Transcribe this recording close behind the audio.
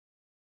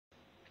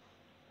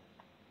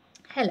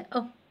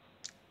Hello,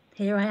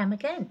 here I am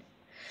again.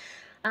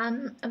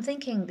 I'm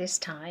thinking this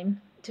time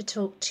to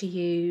talk to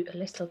you a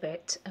little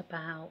bit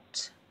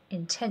about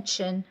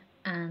intention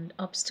and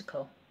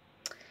obstacle.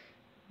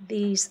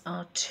 These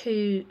are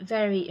two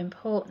very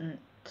important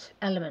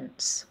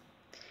elements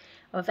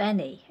of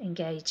any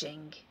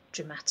engaging,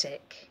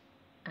 dramatic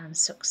and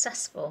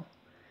successful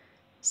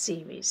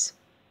series,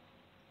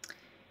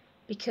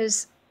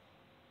 because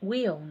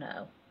we all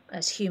know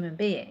as human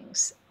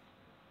beings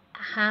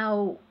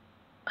how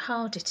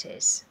hard it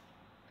is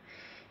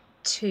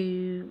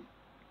to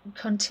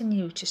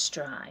continue to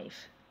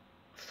strive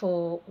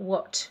for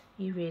what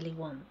you really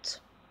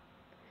want.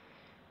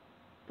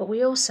 But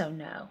we also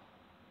know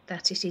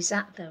that it is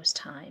at those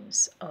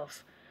times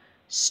of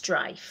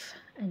strife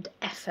and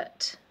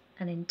effort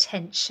and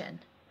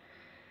intention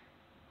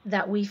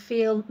that we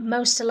feel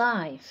most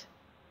alive,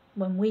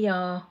 when we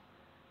are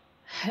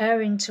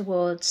hurrying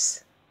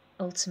towards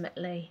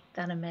ultimately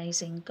that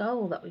amazing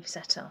goal that we've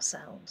set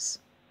ourselves.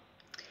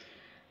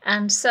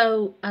 And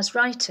so as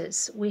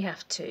writers we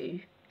have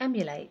to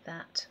emulate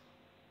that,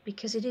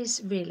 because it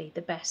is really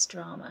the best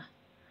drama.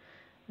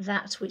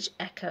 That which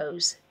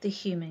echoes the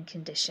human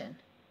condition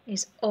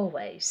is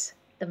always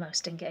the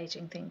most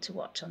engaging thing to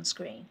watch on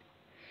screen,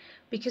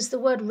 because the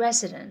word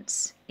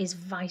resonance is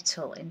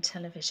vital in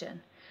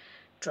television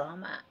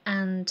drama,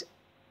 and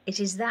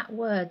it is that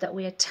word that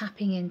we are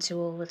tapping into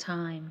all the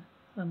time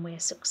when we are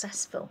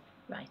successful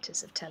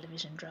writers of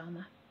television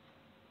drama.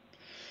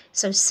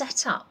 So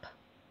set up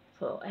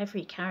for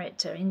every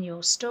character in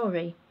your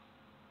story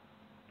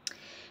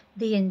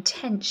the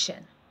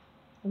intention.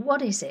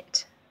 What is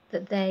it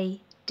that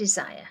they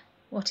desire?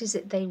 What is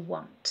it they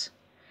want?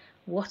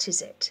 What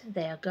is it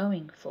they are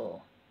going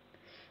for?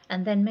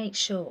 And then make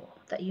sure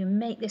that you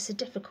make this a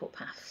difficult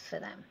path for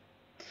them.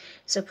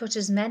 So put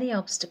as many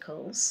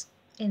obstacles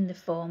in the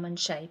form and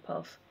shape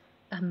of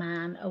a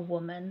man, a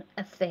woman,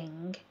 a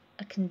thing,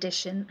 a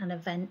condition, an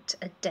event,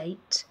 a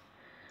date.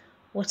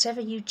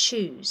 Whatever you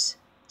choose,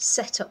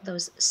 set up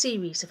those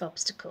series of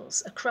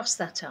obstacles across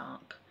that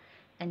arc,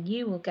 and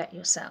you will get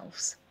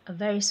yourselves a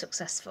very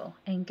successful,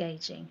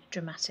 engaging,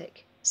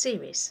 dramatic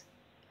series.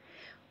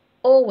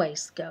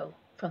 Always go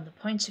from the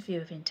point of view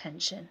of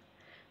intention,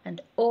 and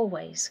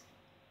always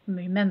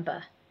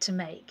remember to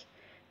make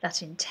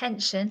that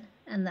intention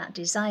and that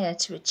desire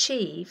to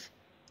achieve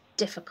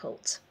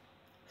difficult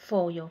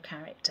for your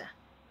character.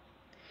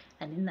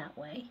 And in that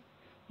way,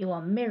 you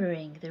are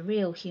mirroring the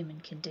real human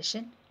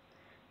condition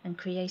and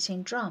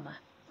creating drama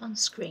on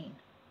screen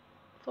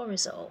for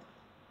us all.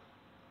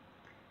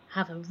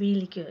 Have a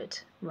really good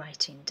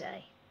writing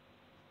day.